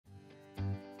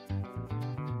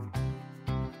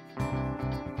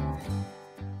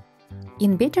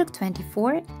In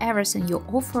Bittrex24, everything you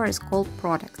offer is called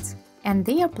products, and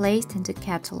they are placed in the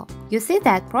catalog. You see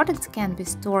that products can be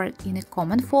stored in a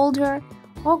common folder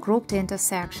or grouped into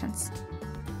sections.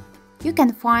 You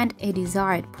can find a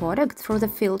desired product through the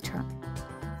filter.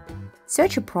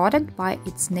 Search a product by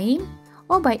its name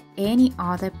or by any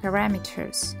other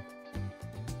parameters.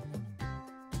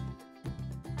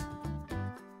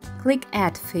 Click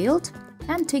Add Field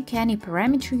and tick any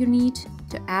parameter you need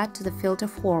to add to the filter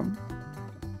form.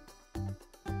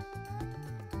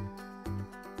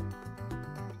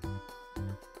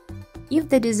 If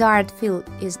the desired field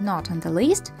is not on the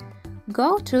list,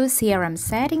 go to CRM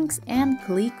Settings and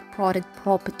click Product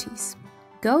Properties.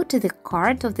 Go to the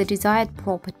card of the desired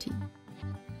property.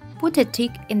 Put a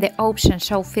tick in the option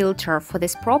Show Filter for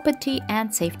this property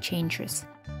and save changes.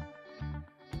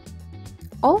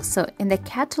 Also, in the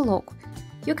catalog,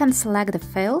 you can select the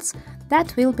fields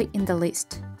that will be in the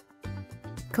list.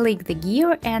 Click the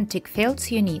gear and tick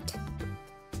fields you need.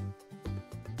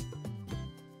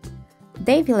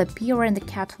 They will appear in the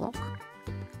catalog.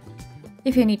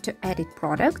 If you need to edit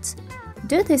products,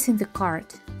 do this in the card.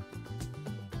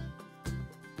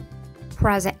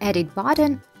 Press the Edit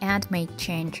button and make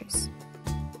changes.